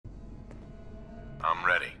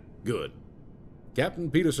Good.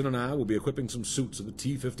 Captain Peterson and I will be equipping some suits of the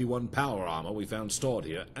T-51 power armor we found stored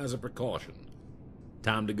here as a precaution.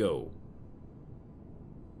 Time to go.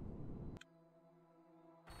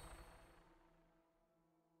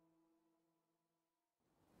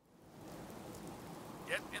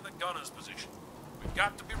 Get in the gunner's position. We've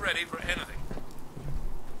got to be ready for anything.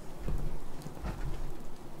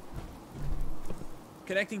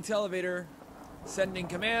 Connecting to elevator. Sending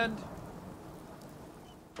command.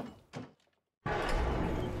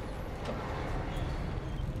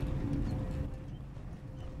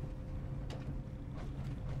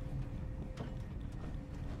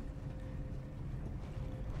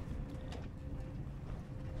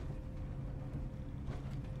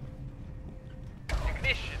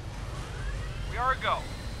 Ignition. We are a go.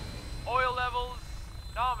 Oil levels,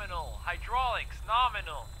 nominal. Hydraulics,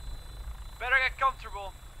 nominal. Better get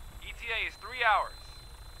comfortable. ETA is 3 hours.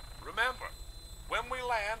 Remember, when we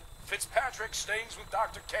land, Fitzpatrick stays with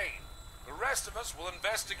Dr. Kane. The rest of us will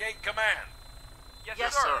investigate command.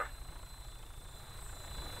 Yes, sir.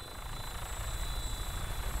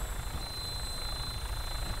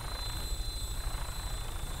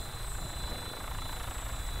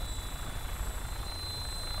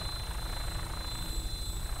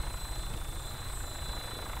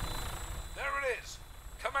 There it is.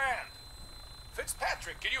 Command.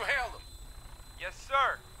 Fitzpatrick, can you hail them? Yes,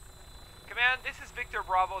 sir. Command, this is Victor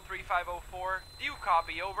Bravo 3504. Do you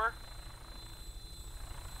copy? Over.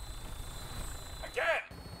 Again.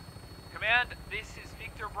 Command, this is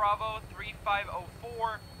Victor Bravo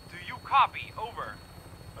 3504. Do you copy? Over.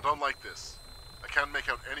 I don't like this. I can't make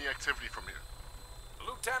out any activity from here.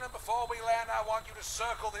 Lieutenant, before we land, I want you to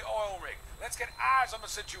circle the oil rig. Let's get eyes on the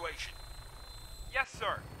situation. Yes,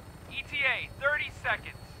 sir. ETA 30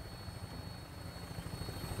 seconds.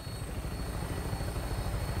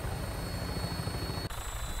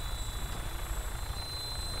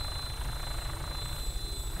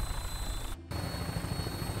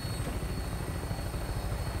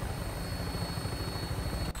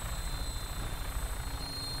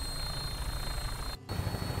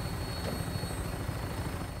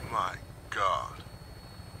 My God.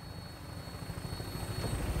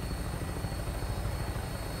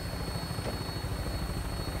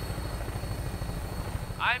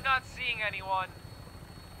 I'm not seeing anyone.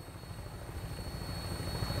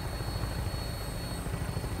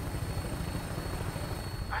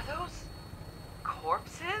 Are those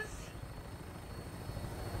corpses?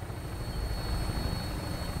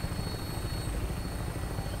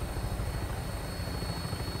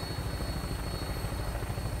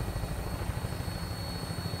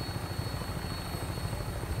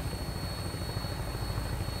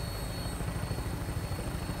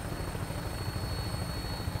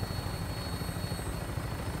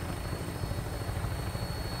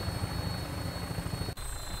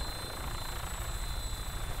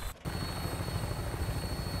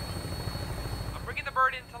 I'm bringing the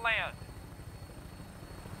bird into land.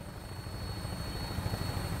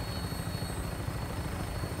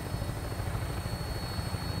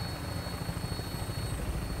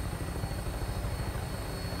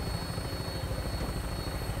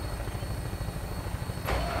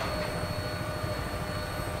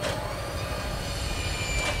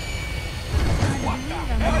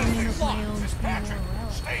 Fitzpatrick,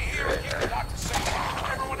 stay here and keep the doctor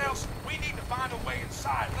safe. Everyone else, we need to find a way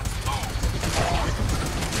inside. Let's move.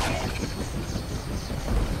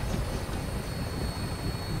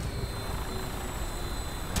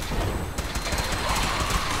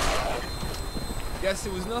 Guess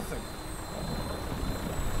it was nothing.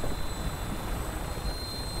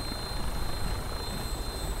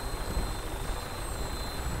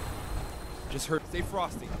 Just heard. Stay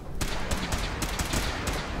frosty.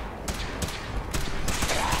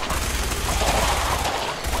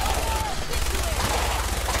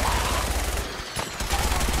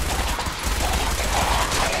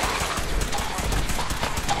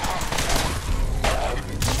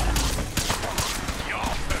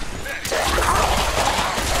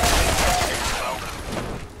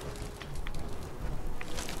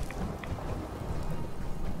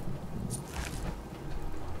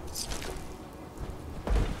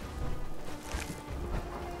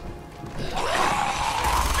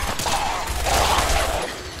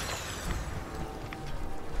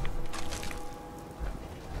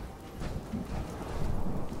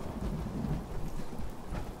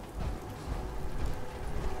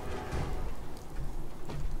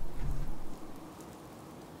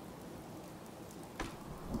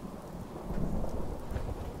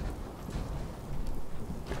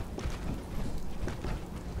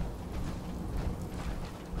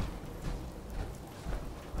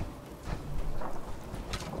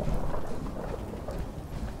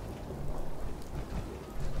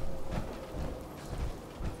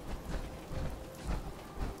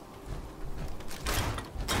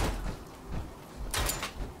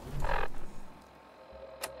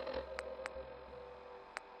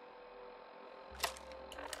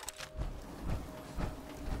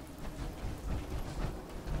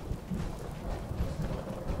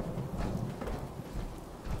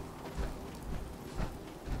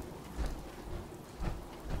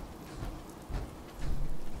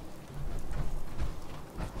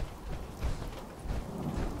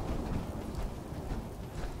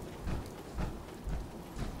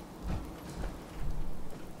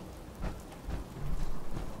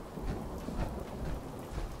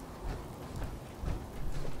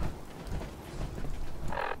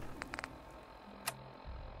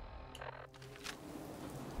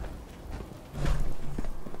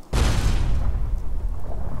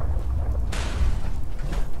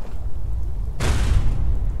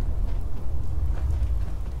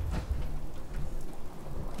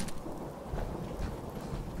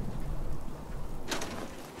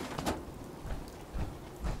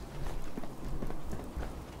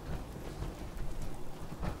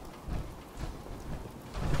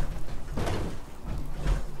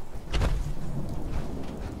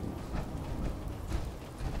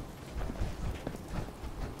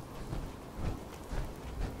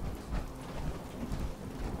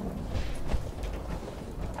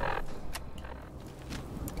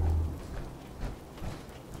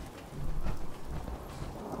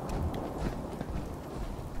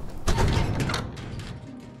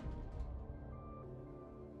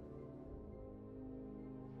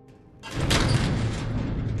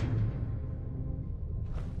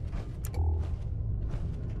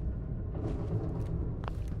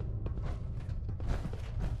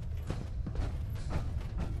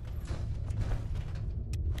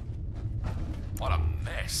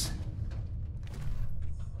 mess.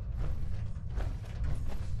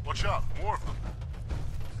 Watch out, more of them.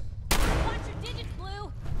 Watch your digits,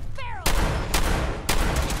 Blue! Barrel!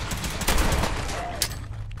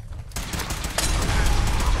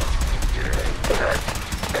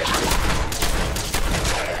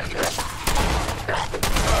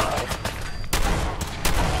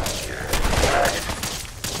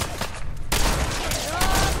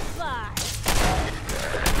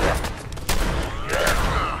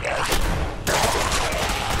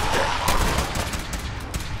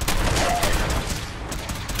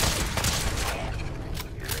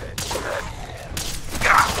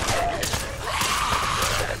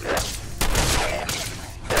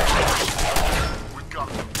 We've got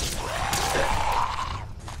them.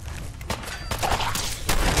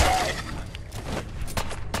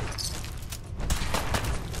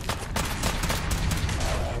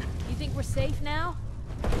 You think we're safe now?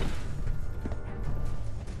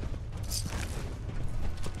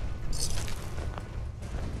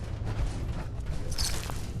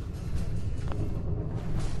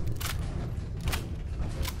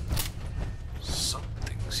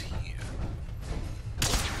 Something's here.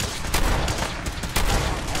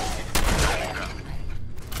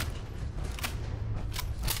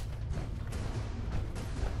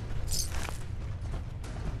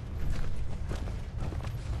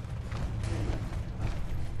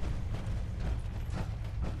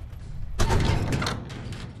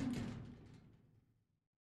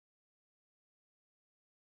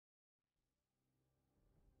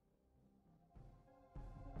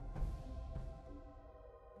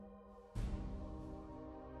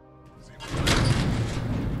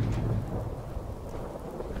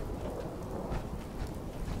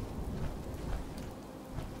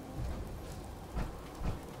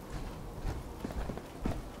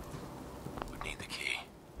 We need the key.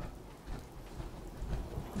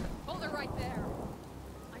 Hold it right there.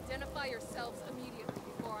 Identify yourselves immediately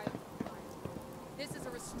before I open fire. This is a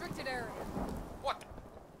restricted area. What?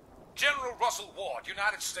 General Russell Ward,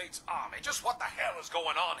 United States Army. Just what the hell is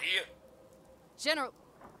going on here? General,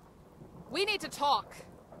 we need to talk.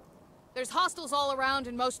 There's hostiles all around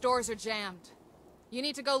and most doors are jammed. You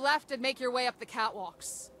need to go left and make your way up the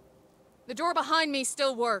catwalks. The door behind me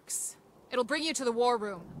still works. It'll bring you to the war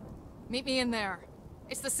room. Meet me in there.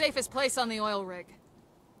 It's the safest place on the oil rig.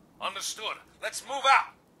 Understood. Let's move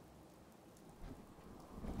out.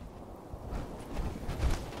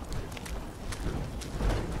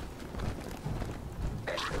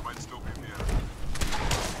 It might still be in the air.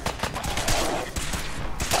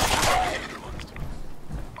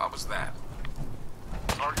 What was that?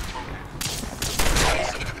 Target located.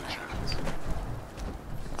 Second chance.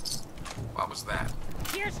 What was that?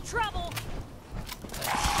 Here's trouble!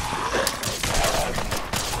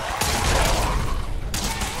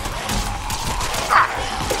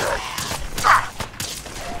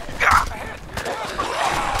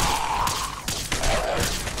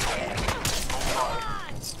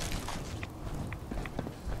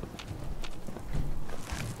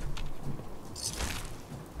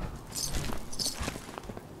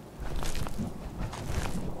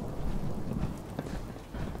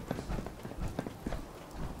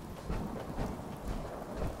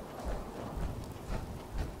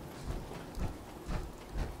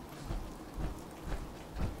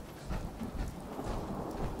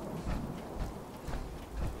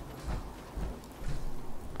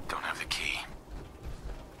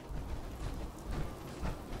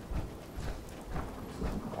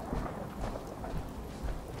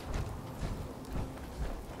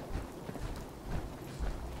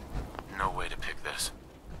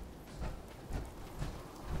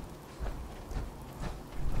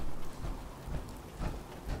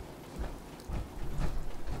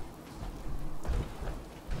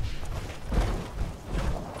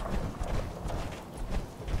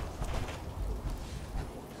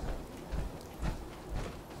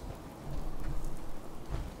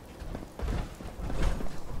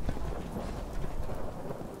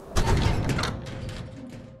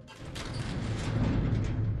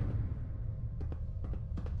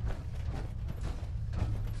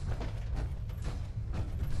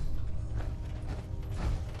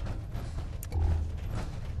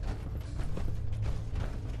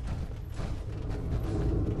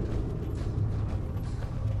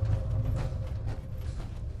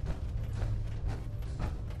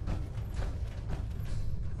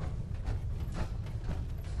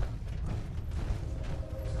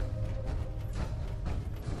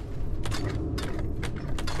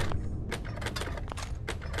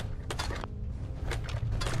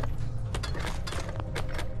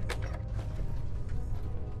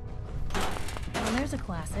 There's a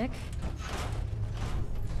classic.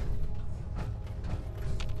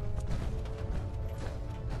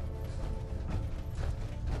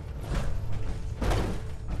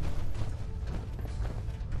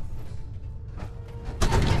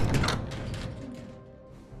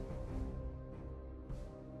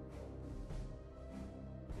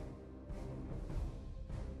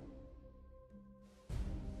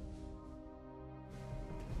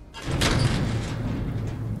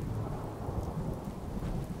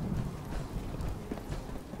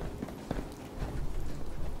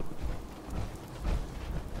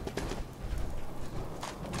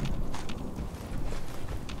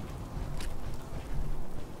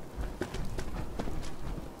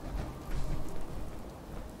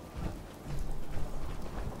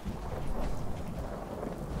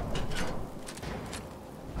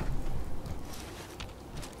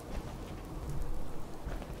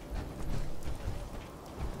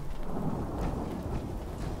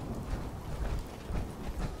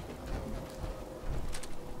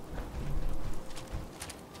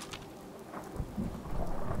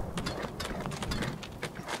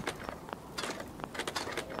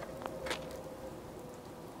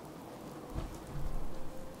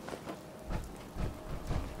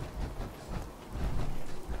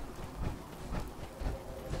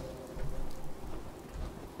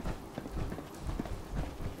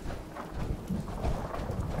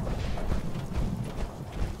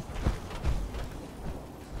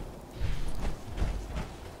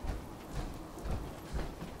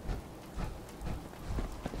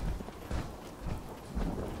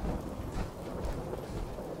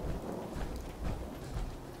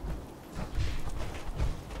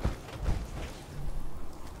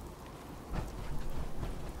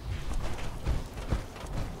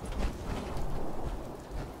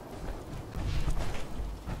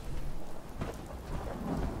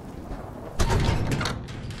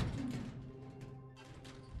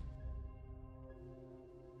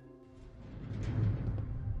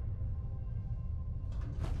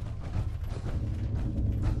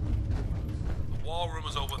 War room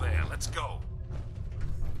is over there. Let's go.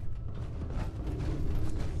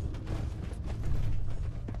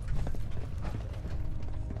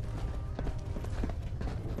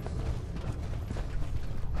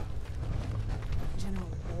 General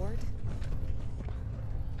Ward?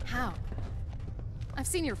 How? I've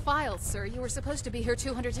seen your files, sir. You were supposed to be here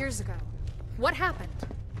 200 years ago. What happened?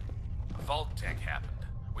 Vault tech happened.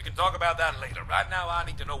 We can talk about that later. Right now, I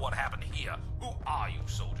need to know what happened here. Who are you,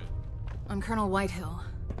 soldier? I'm Colonel Whitehill.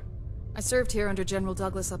 I served here under General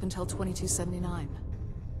Douglas up until 2279,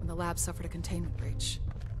 when the lab suffered a containment breach.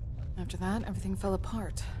 After that, everything fell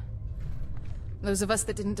apart. Those of us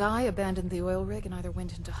that didn't die abandoned the oil rig and either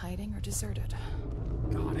went into hiding or deserted.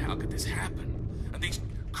 God, how could this happen? And these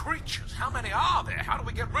creatures, how many are there? How do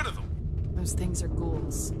we get rid of them? Those things are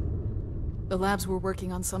ghouls. The labs were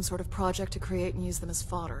working on some sort of project to create and use them as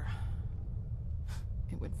fodder.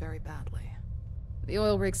 It went very badly. The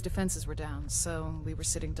oil rig's defenses were down, so we were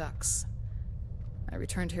sitting ducks. I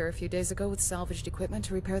returned here a few days ago with salvaged equipment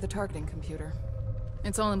to repair the targeting computer.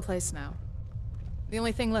 It's all in place now. The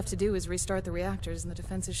only thing left to do is restart the reactors, and the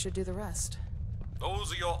defenses should do the rest.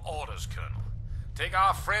 Those are your orders, Colonel. Take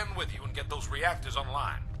our friend with you and get those reactors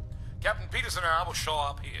online. Captain Peterson and I will show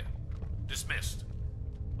up here. Dismissed.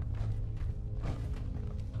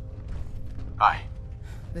 Hi.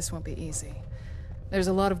 This won't be easy. There's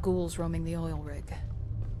a lot of ghouls roaming the oil rig.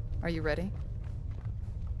 Are you ready?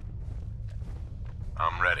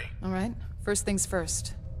 I'm ready. All right. First things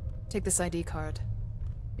first. Take this ID card.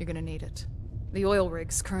 You're gonna need it. The oil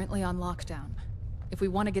rig's currently on lockdown. If we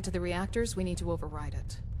want to get to the reactors, we need to override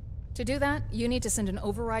it. To do that, you need to send an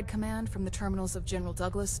override command from the terminals of General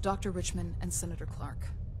Douglas, Dr. Richmond, and Senator Clark.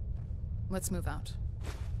 Let's move out.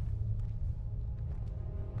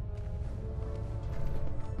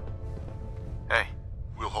 Hey,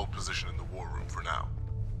 We'll hold position in the war room for now.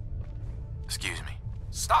 excuse me.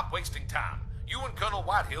 Stop wasting time. You and Colonel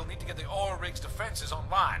Whitehill need to get the oil rig's defenses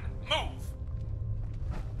online. Move!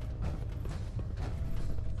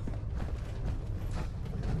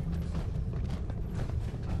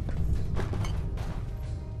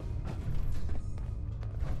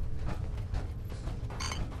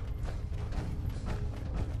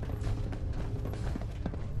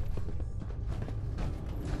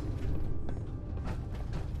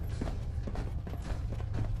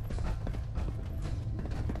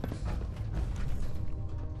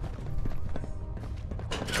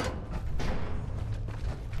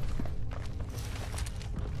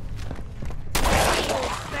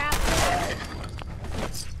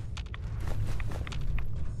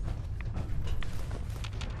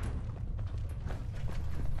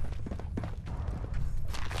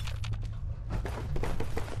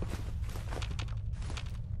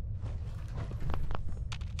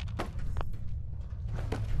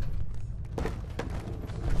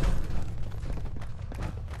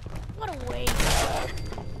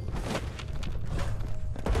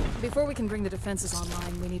 Before we can bring the defenses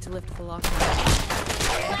online, we need to lift the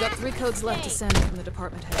lockdown. We've got 3 codes left to send from the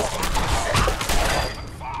department head.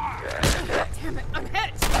 Damn it, I'm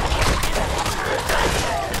hit!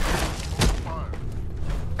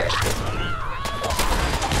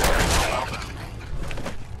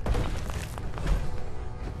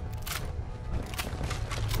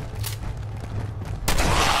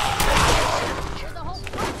 There's a whole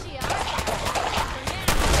bunch of you.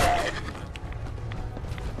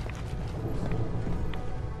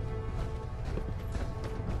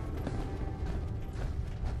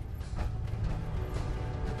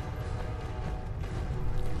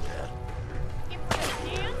 If we're gonna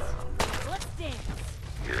dance, let's dance.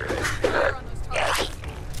 Fire on those targets.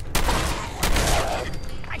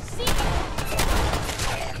 I see you.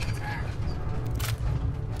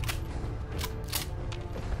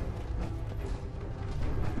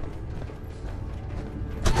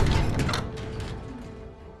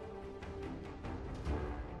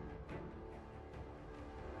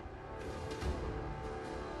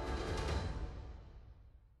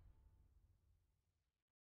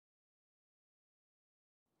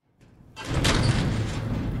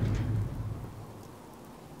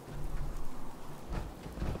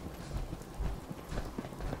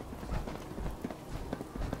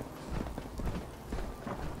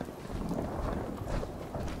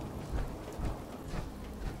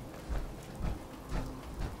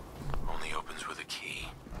 Only opens with a key.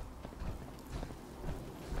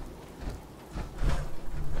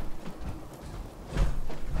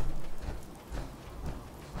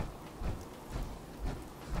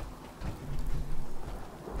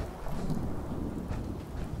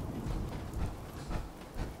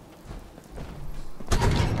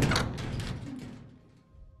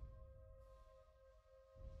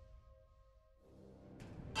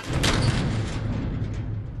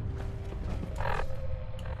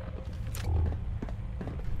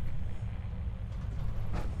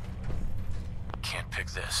 Can't pick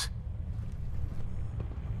this.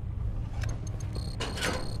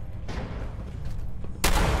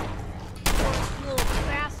 You little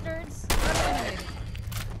bastards. Eliminated.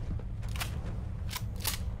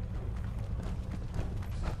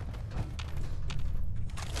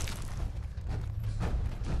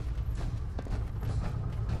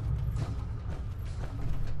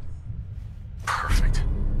 Perfect.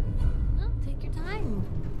 Well, take your time.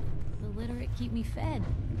 The literate keep me fed.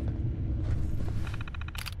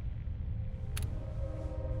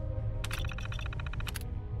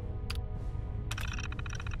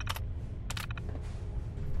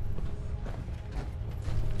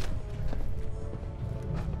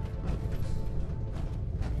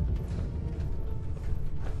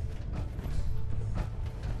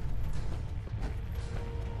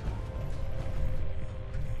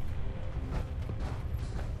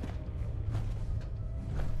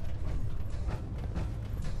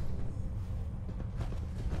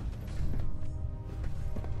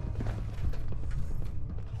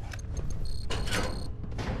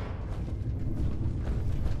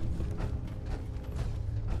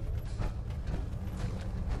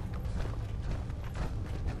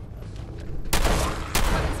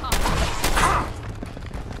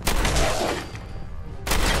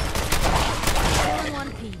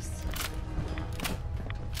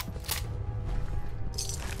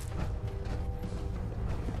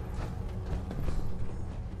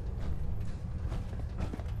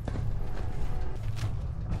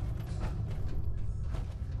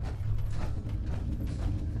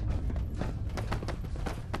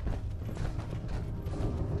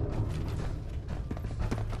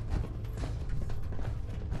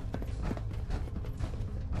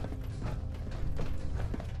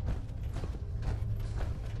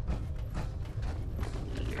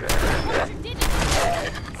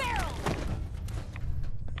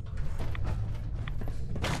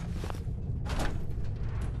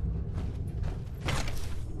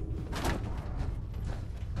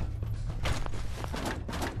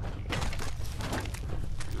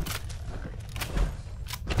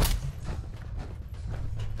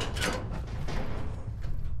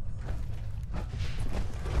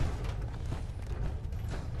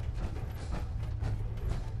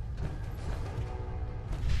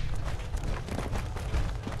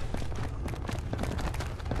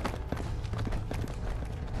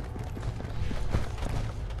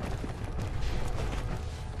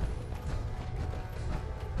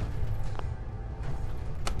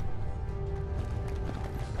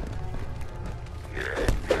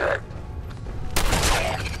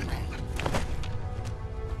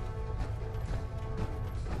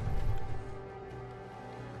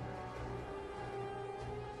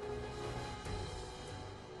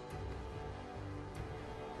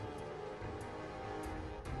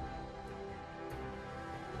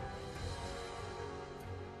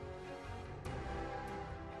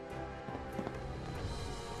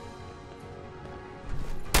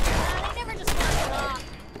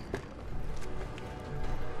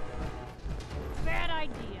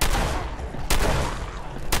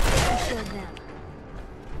 of them.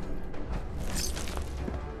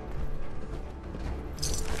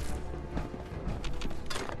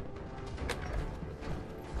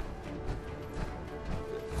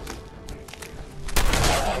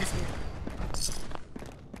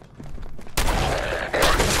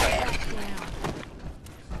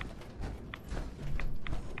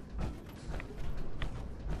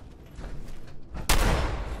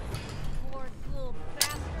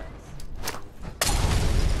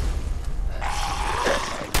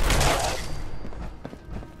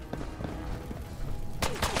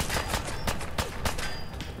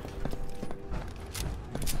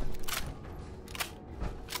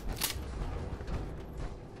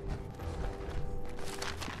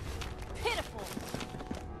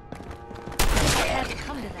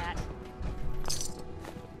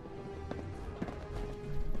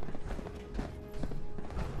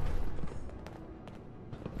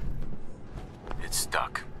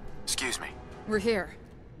 Stuck. Excuse me. We're here.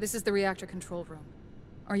 This is the reactor control room.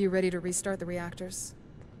 Are you ready to restart the reactors?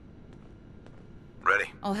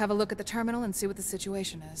 Ready. I'll have a look at the terminal and see what the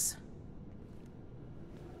situation is.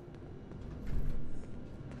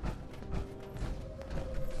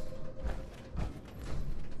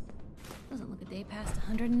 Doesn't look a day past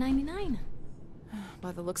 199.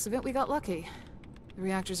 By the looks of it, we got lucky. The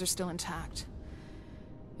reactors are still intact.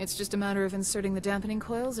 It's just a matter of inserting the dampening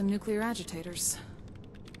coils and nuclear agitators.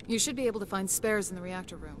 You should be able to find spares in the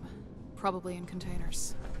reactor room, probably in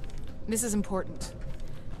containers. This is important.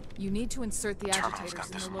 You need to insert the agitators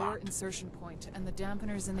in the lower insertion point and the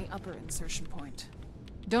dampeners in the upper insertion point.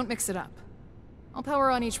 Don't mix it up. I'll power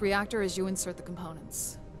on each reactor as you insert the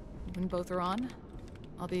components. When both are on,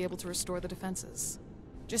 I'll be able to restore the defenses.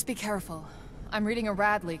 Just be careful. I'm reading a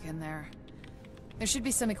rad leak in there. There should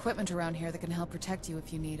be some equipment around here that can help protect you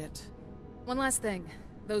if you need it. One last thing.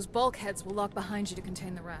 Those bulkheads will lock behind you to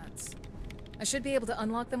contain the rads. I should be able to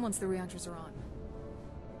unlock them once the reactors are on.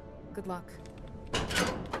 Good luck.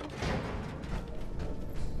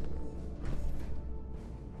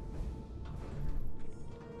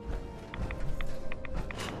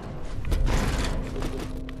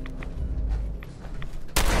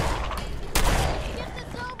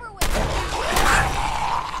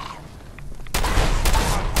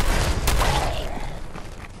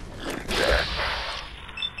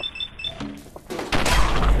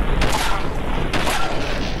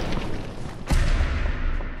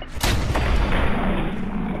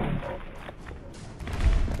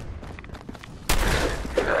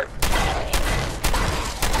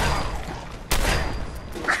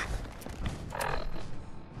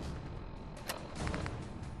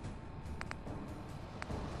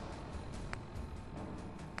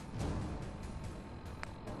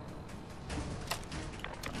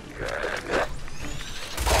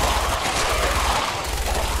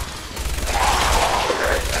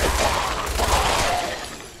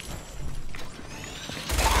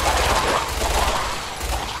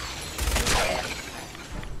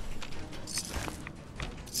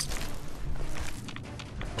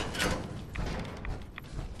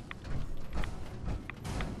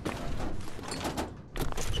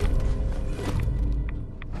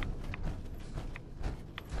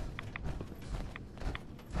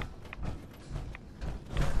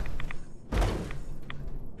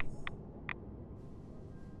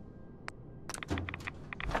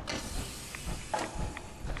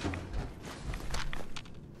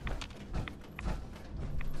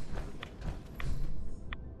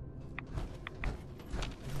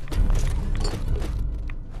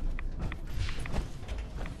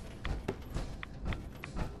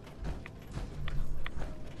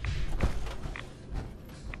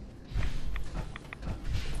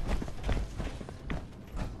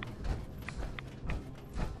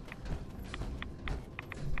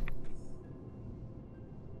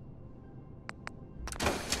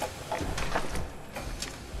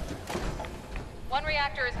 One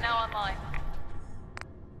reactor is now online.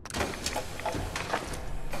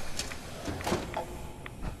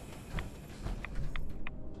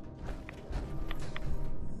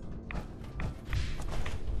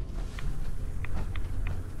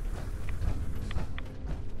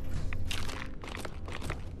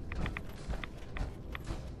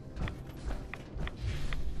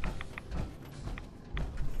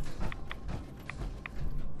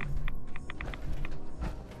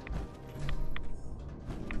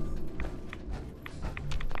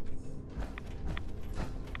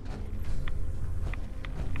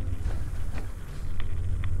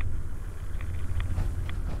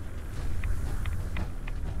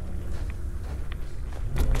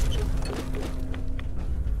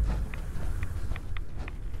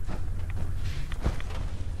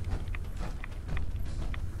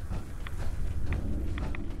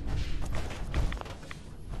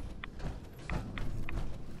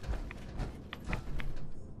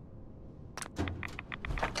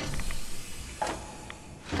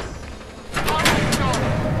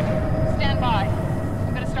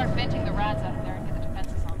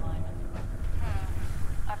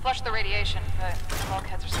 flushed the radiation, but the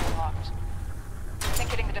bulkheads are still locked. I think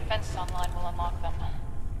getting the defenses online will unlock them.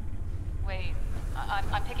 Wait,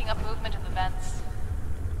 I'm picking up movement in the vents.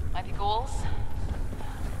 Might be ghouls?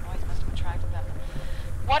 The noise must have attracted them.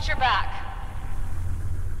 Watch your back!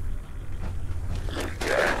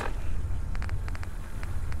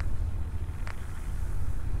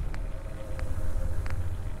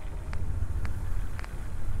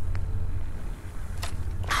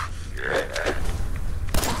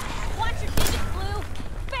 Watch your digits, Blue!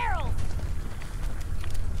 Barrels!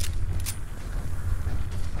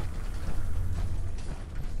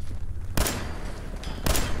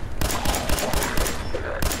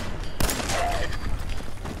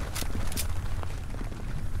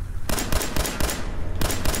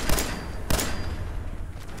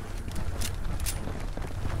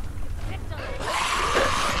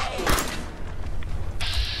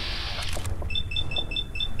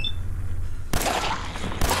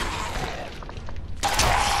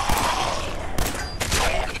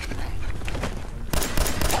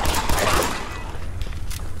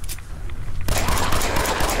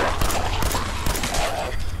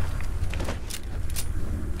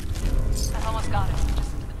 I've almost got it.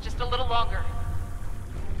 Just a little longer.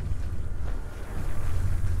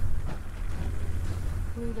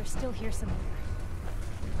 Blue, they're still here somewhere.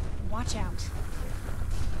 Watch out.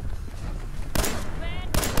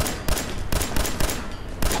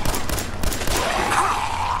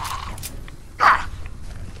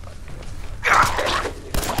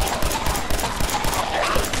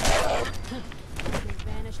 They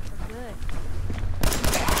vanished for good.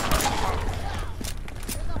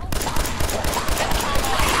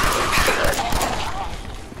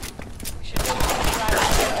 We should be able to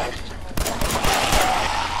drive.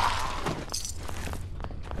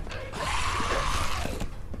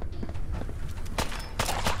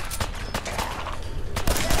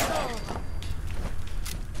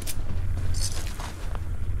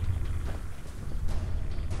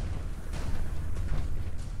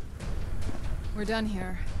 We're done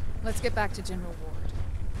here. Let's get back to General Ward.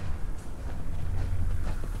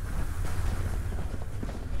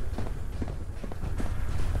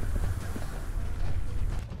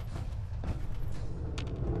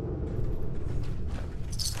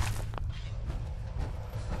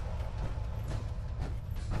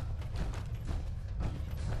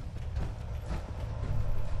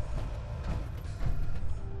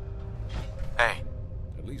 Hey,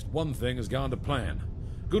 At least one thing has gone to plan.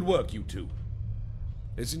 Good work, you two.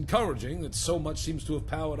 It's encouraging that so much seems to have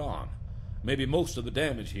powered on. Maybe most of the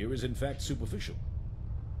damage here is in fact superficial.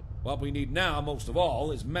 What we need now, most of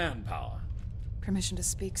all, is manpower. Permission to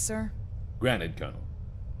speak, sir? Granted, Colonel.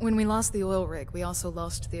 When we lost the oil rig, we also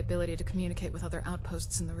lost the ability to communicate with other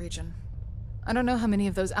outposts in the region. I don't know how many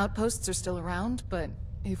of those outposts are still around, but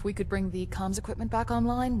if we could bring the comms equipment back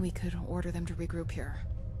online, we could order them to regroup here.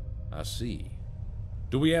 I see.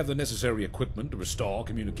 Do we have the necessary equipment to restore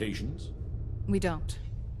communications? We don't,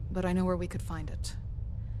 but I know where we could find it.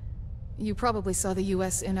 You probably saw the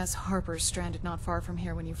USNS Harper stranded not far from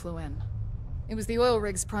here when you flew in. It was the oil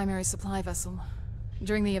rig's primary supply vessel.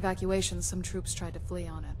 During the evacuation, some troops tried to flee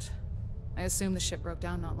on it. I assume the ship broke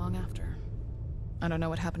down not long after. I don't know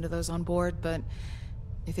what happened to those on board, but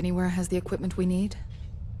if anywhere has the equipment we need,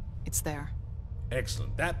 it's there.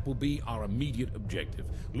 Excellent. That will be our immediate objective.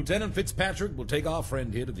 Lieutenant Fitzpatrick will take our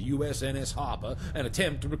friend here to the USNS Harper and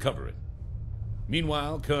attempt to recover it.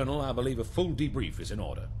 Meanwhile, Colonel, I believe a full debrief is in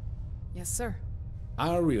order. Yes, sir.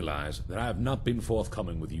 I realize that I have not been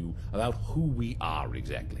forthcoming with you about who we are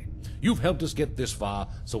exactly. You've helped us get this far,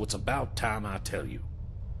 so it's about time I tell you.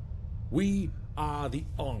 We are the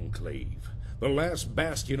Enclave, the last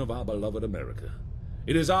bastion of our beloved America.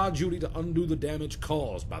 It is our duty to undo the damage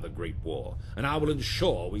caused by the Great War, and I will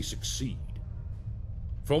ensure we succeed.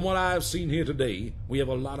 From what I have seen here today, we have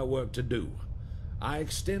a lot of work to do. I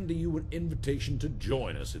extend to you an invitation to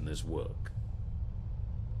join us in this work.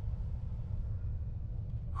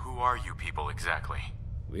 who are you people exactly?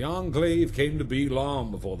 The Enclave came to be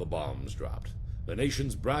long before the bombs dropped. The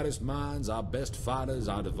nation's brightest minds, our best fighters,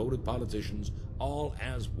 our devoted politicians, all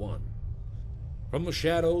as one. From the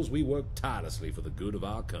shadows, we worked tirelessly for the good of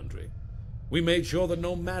our country. We made sure that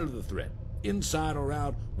no matter the threat, inside or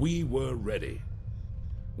out, we were ready.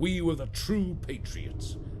 We were the true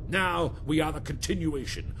patriots. Now we are the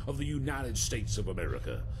continuation of the United States of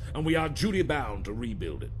America, and we are duty-bound to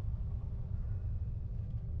rebuild it.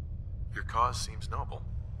 Your cause seems noble.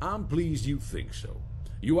 I'm pleased you think so.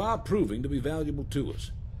 You are proving to be valuable to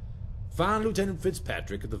us. Find Lieutenant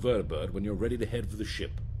Fitzpatrick at the Vertibird when you're ready to head for the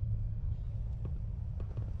ship.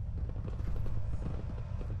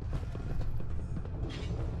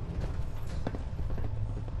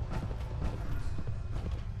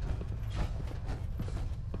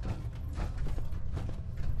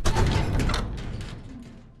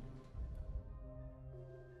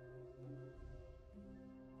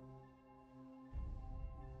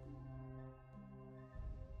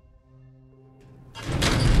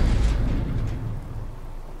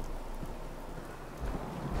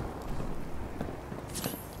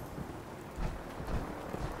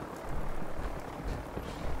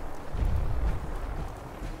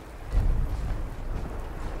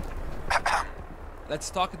 Let's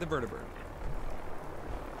talk at the vertibird.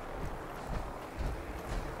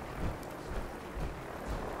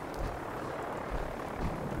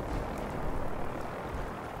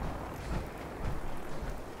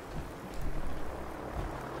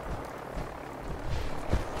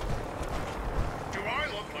 Do I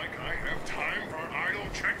look like I have time for idle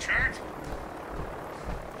chit-chat?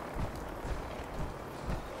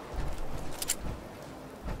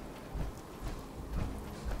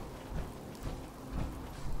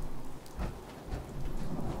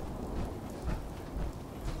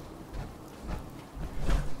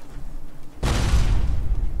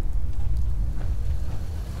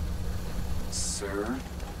 Sir?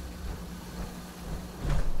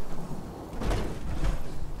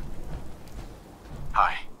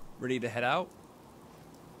 Hi. Ready to head out?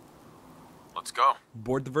 Let's go.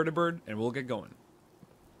 Board the vertibird and we'll get going.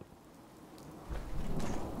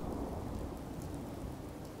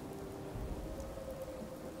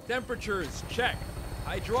 Temperatures, check.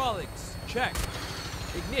 Hydraulics, check.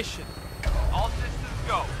 Ignition. All systems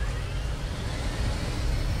go.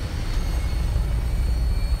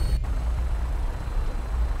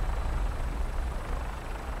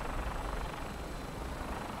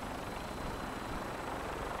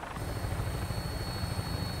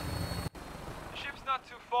 The ship's not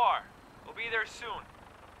too far. We'll be there soon.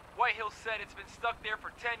 Whitehill said it's been stuck there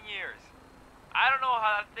for 10 years. I don't know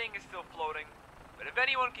how that thing is still floating, but if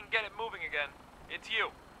anyone can get it moving again, it's you.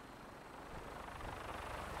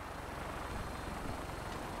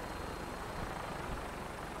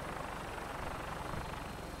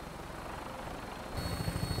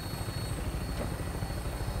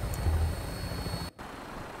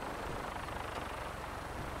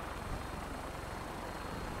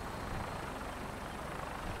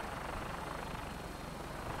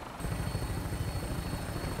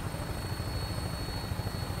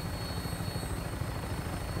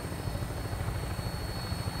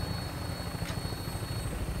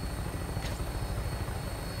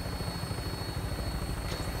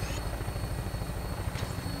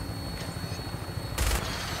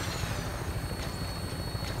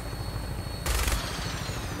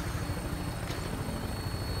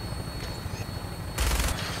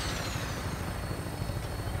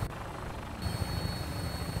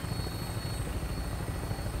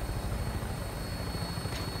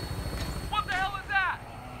 What the hell is that?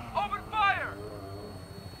 Open fire!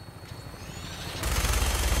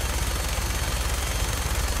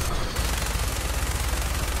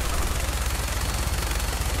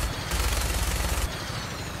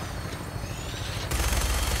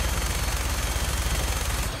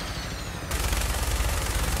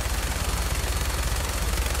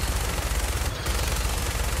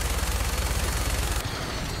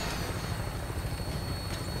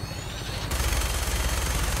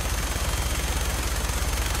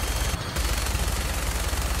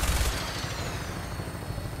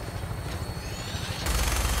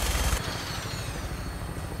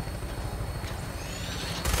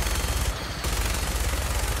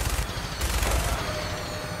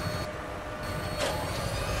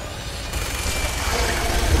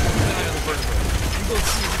 Go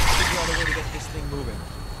see if we can figure out a way to get this thing moving.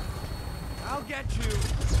 I'll get you.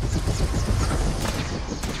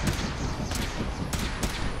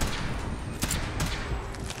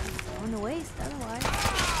 Going to waste otherwise.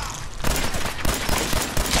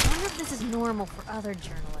 I wonder if this is normal for other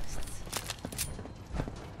journalists.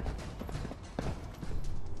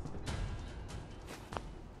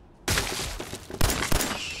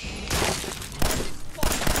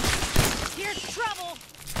 Here's trouble!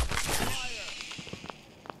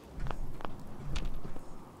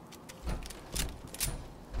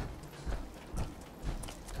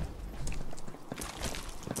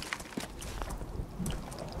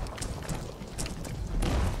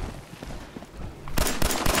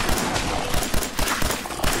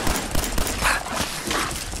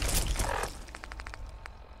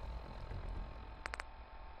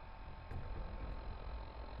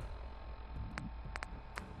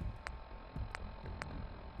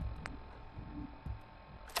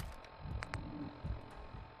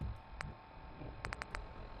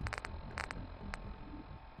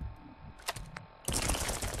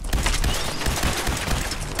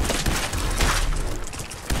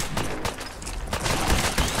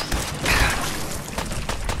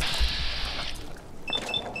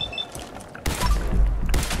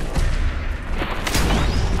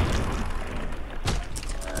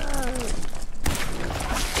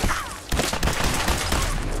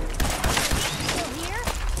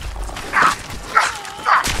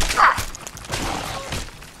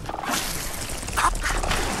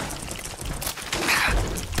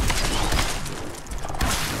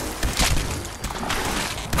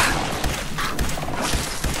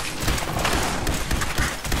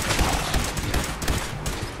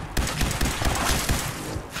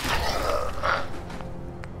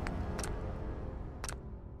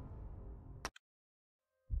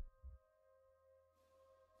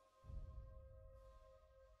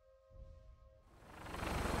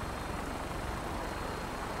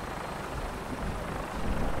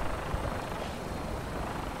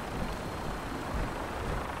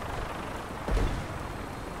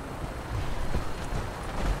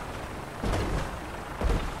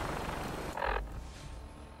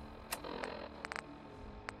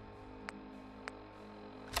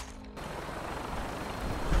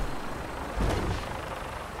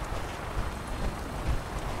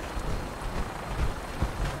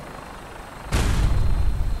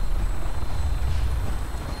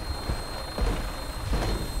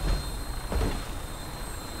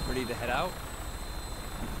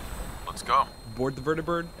 go. Board the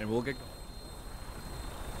vertibird, and we'll get going.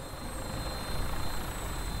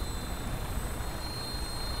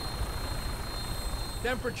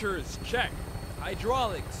 Temperatures, check.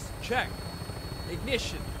 Hydraulics, check.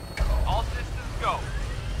 Ignition. All systems go.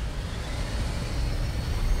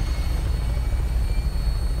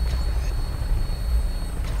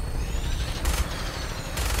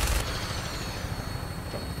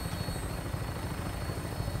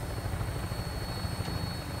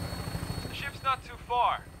 The ship's not too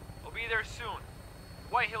far. We'll be there soon.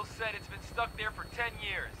 Whitehill said it's been stuck there for 10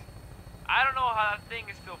 years. I don't know how that thing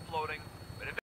is still floating,